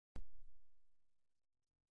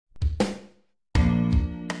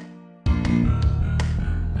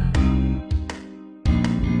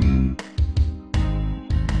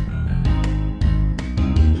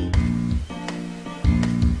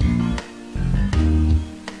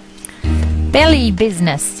Belly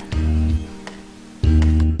business.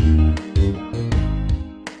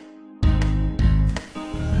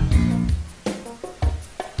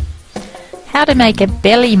 How to make a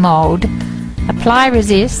belly mould. Apply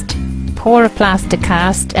resist, pour a plaster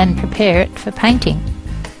cast and prepare it for painting.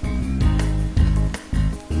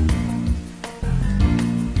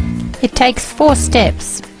 It takes 4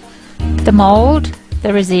 steps: the mould,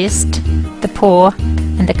 the resist, the pour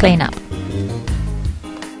and the clean up.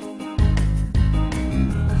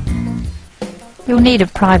 You'll need a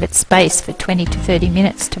private space for 20 to 30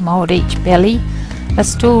 minutes to mould each belly, a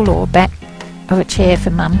stool or back of a chair for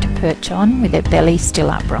Mum to perch on with her belly still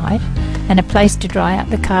upright, and a place to dry out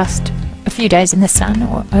the cast. A few days in the sun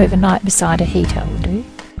or overnight beside a heater will do.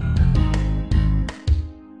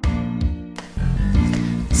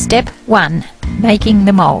 Step 1. Making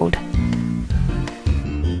the mould.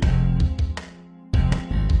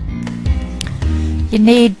 You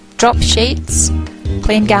need drop sheets,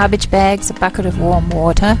 clean garbage bags, a bucket of warm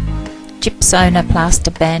water, gypsona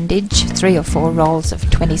plaster bandage, 3 or 4 rolls of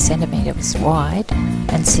 20 centimetres wide,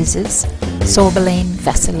 and scissors, sorbeline,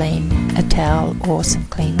 Vaseline, a towel or some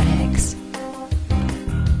clean rags.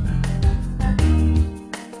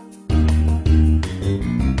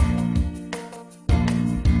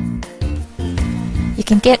 You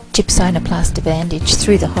can get gypsona plaster bandage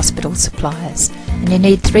through the hospital suppliers, and you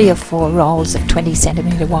need 3 or 4 rolls of 20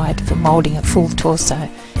 centimetre wide for moulding a full torso,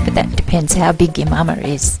 but that depends how big your mama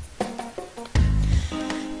is.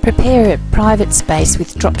 Prepare a private space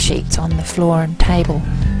with drop sheets on the floor and table.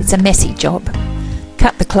 It's a messy job.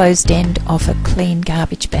 Cut the closed end off a clean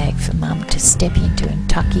garbage bag for Mum to step into and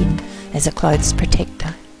tuck in as a clothes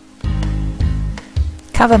protector.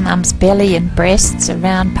 Cover Mum's belly and breasts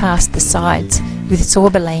around past the sides with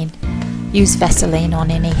sorbeline. Use Vaseline on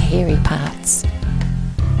any hairy parts.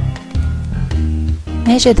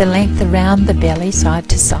 Measure the length around the belly side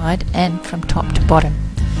to side and from top to bottom.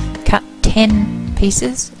 Cut 10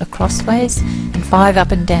 pieces acrossways and 5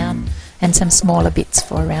 up and down, and some smaller bits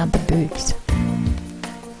for around the boobs.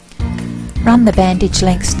 Run the bandage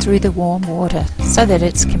lengths through the warm water so that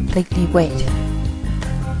it's completely wet.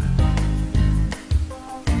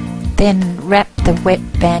 Then wrap the wet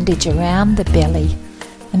bandage around the belly.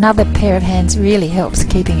 Another pair of hands really helps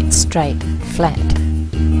keeping it straight, flat.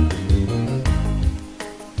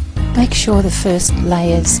 Make sure the first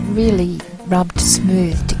layer's really rubbed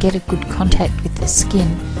smooth to get a good contact with the skin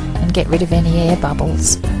and get rid of any air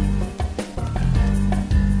bubbles.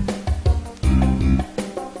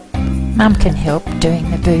 Mum can help doing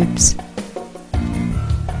the boobs.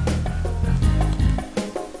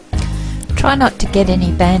 Try not to get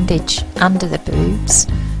any bandage under the boobs,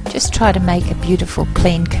 just try to make a beautiful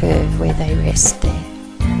clean curve where they rest there.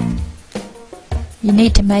 You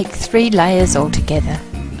need to make 3 layers altogether: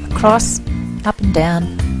 across, up and down,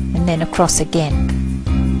 and then across again.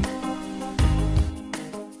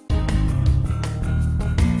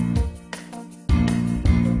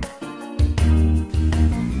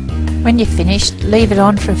 When you're finished, leave it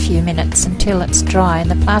on for a few minutes until it's dry and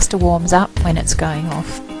the plaster warms up when it's going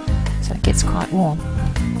off, so it gets quite warm.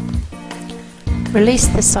 Release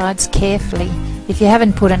the sides carefully. If you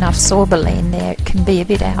haven't put enough sorbeline there, it can be a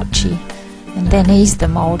bit ouchy, and then ease the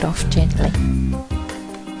mould off gently.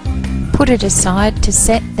 Put it aside to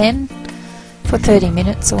set then for 30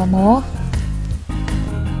 minutes or more.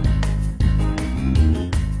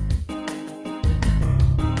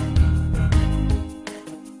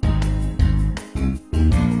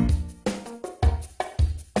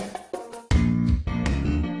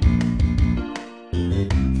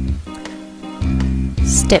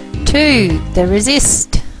 Step 2. The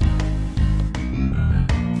resist.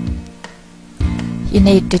 You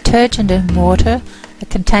need detergent and water, a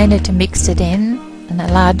container to mix it in, and a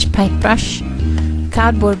large paintbrush, a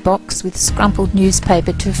cardboard box with scrumpled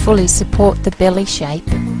newspaper to fully support the belly shape.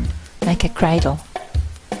 Make a cradle.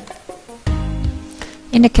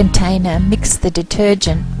 In a container, mix the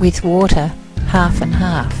detergent with water, half and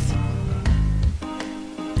half.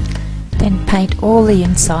 Then paint all the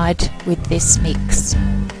inside with this mix.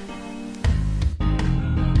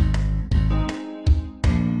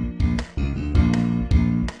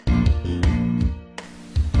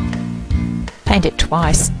 Paint it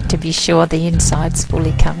twice to be sure the inside's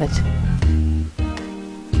fully covered.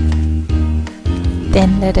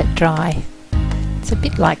 Then let it dry. It's a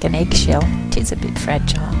bit like an eggshell, it is a bit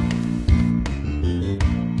fragile.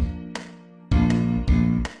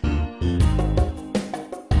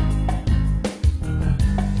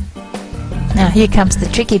 Now here comes the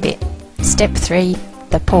tricky bit. Step 3,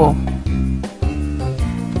 the pour.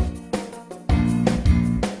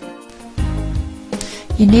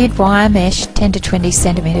 You need wire mesh 10 to 20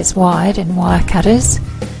 centimetres wide and wire cutters,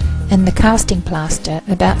 and the casting plaster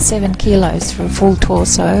about 7 kilos for a full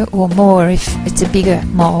torso or more if it's a bigger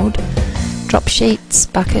mould, drop sheets,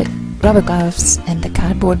 bucket, rubber gloves and the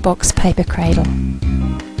cardboard box paper cradle.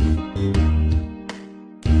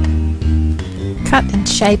 Cut and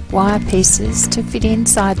shape wire pieces to fit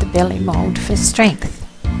inside the belly mould for strength.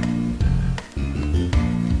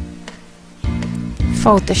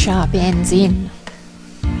 Fold the sharp ends in.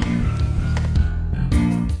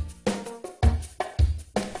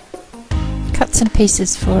 Cut some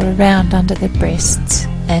pieces for around under the breasts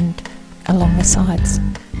and along the sides.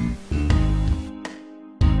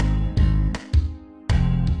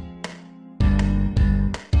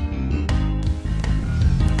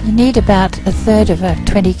 You need about a third of a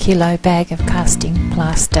 20 kilo bag of casting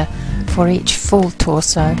plaster for each full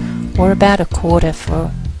torso, or about a quarter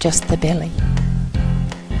for just the belly.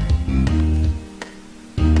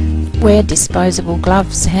 Wear disposable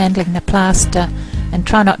gloves handling the plaster and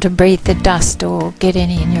try not to breathe the dust or get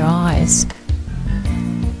any in your eyes.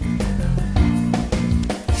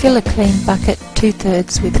 Fill a clean bucket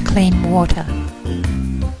 2/3 with clean water.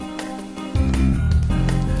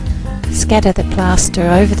 Scatter the plaster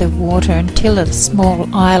over the water until a small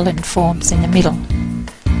island forms in the middle.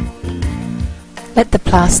 Let the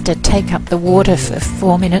plaster take up the water for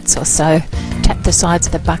 4 minutes or so. Tap the sides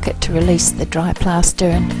of the bucket to release the dry plaster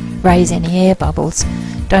and raise any air bubbles.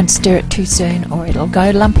 Don't stir it too soon or it'll go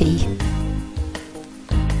lumpy.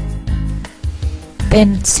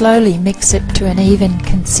 Then slowly mix it to an even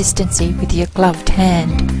consistency with your gloved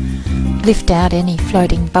hand. Lift out any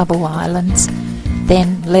floating bubble islands,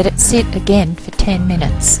 then let it sit again for 10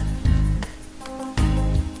 minutes.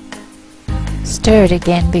 Stir it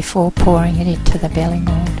again before pouring it into the belly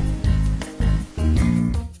mould.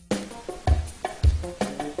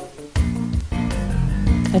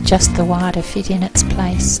 Adjust the wire to fit in its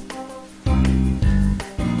place.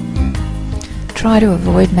 Try to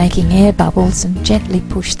avoid making air bubbles and gently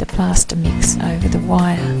push the plaster mix over the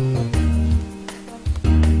wire.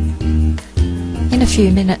 In a few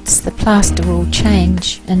minutes the plaster will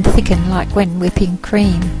change and thicken like when whipping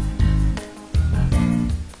cream.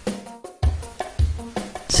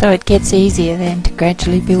 So it gets easier then to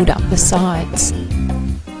gradually build up the sides.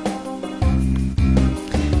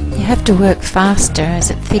 You have to work faster. As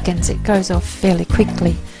it thickens it goes off fairly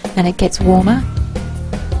quickly and it gets warmer.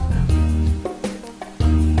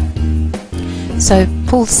 So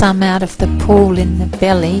pull some out of the pool in the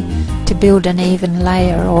belly to build an even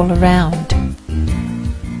layer all around.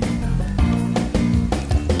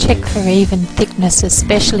 Check for even thickness,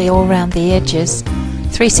 especially all around the edges.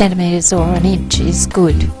 3 centimetres or an inch is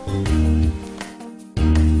good.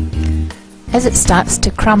 As it starts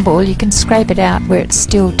to crumble, you can scrape it out where it's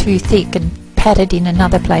still too thick and pat it in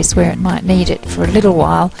another place where it might need it for a little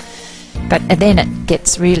while, but then it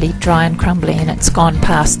gets really dry and crumbly and it's gone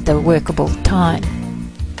past the workable time.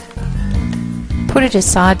 Put it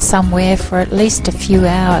aside somewhere for at least a few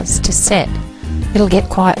hours to set. It'll get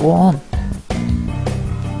quite warm.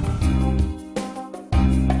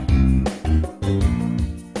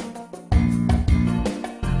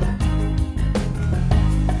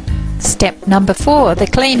 Step number 4, the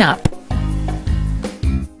clean-up.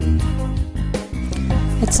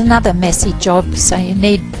 It's another messy job, so you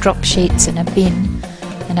need drop sheets and a bin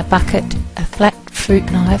and a bucket, a flat fruit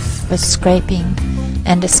knife for scraping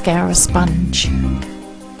and a scourer sponge.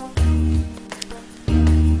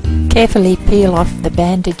 Carefully peel off the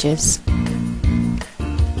bandages.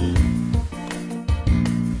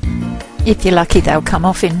 If you're lucky they'll come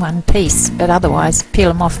off in one piece, but otherwise peel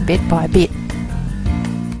them off bit by bit.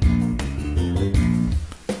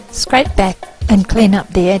 Scrape back and clean up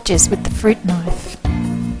the edges with the fruit knife.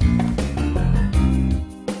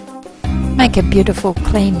 Make a beautiful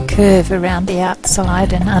clean curve around the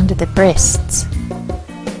outside and under the breasts.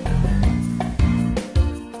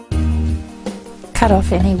 Cut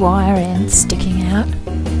off any wire ends sticking out.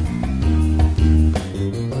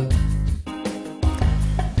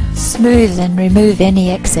 Smooth and remove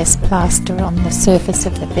any excess plaster on the surface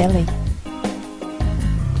of the belly.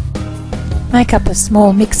 Make up a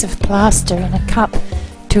small mix of plaster in a cup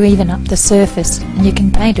to even up the surface, and you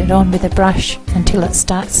can paint it on with a brush until it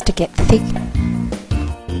starts to get thick.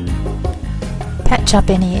 Patch up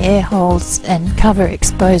any air holes and cover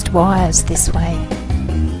exposed wires this way.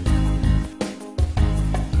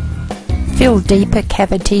 Fill deeper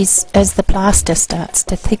cavities as the plaster starts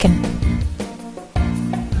to thicken.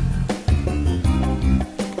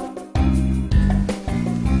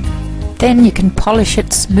 Then you can polish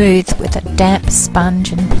it smooth with a damp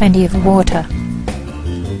sponge and plenty of water.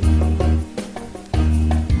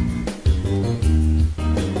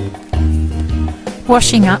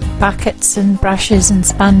 Washing up buckets and brushes and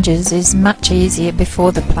sponges is much easier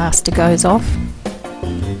before the plaster goes off.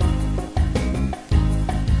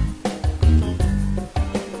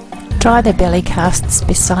 Dry the belly casts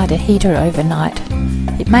beside a heater overnight.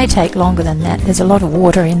 It may take longer than that, there's a lot of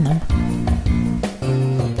water in them.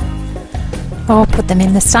 Or put them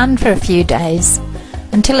in the sun for a few days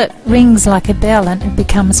until it rings like a bell and it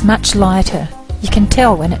becomes much lighter. You can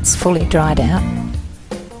tell when it's fully dried out.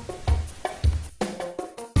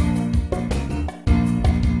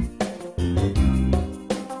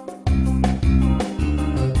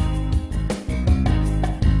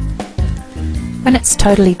 When it's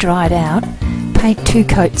totally dried out, paint 2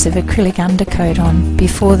 coats of acrylic undercoat on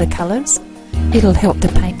before the colours. It'll help the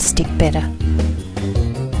paint stick better.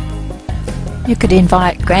 You could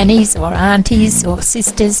invite grannies or aunties or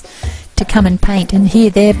sisters to come and paint and hear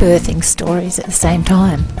their birthing stories at the same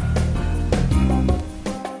time.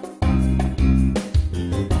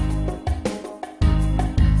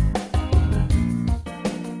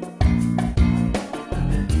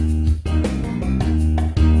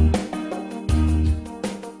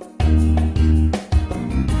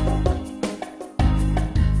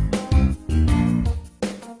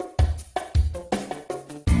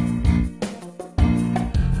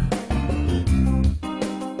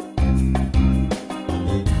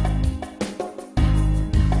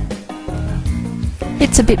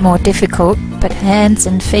 It's a bit more difficult, but hands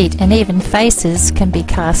and feet and even faces can be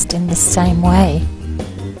cast in the same way.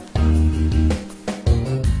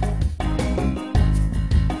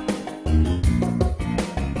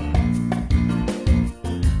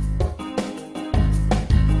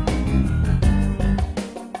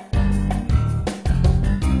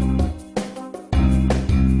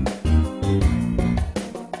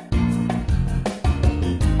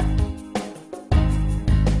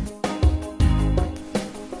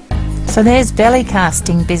 So there's belly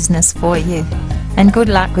casting business for you, and good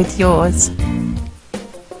luck with yours.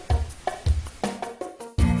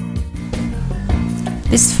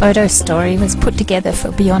 This photo story was put together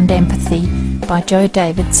for Beyond Empathy by Jo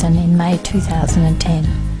Davidson in May 2010,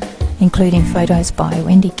 including photos by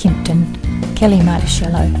Wendy Kimpton, Kelly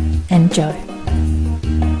Marticello and Jo.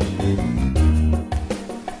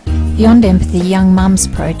 Beyond Empathy Young Mums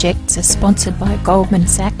projects are sponsored by Goldman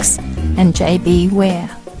Sachs and JB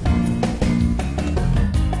Ware.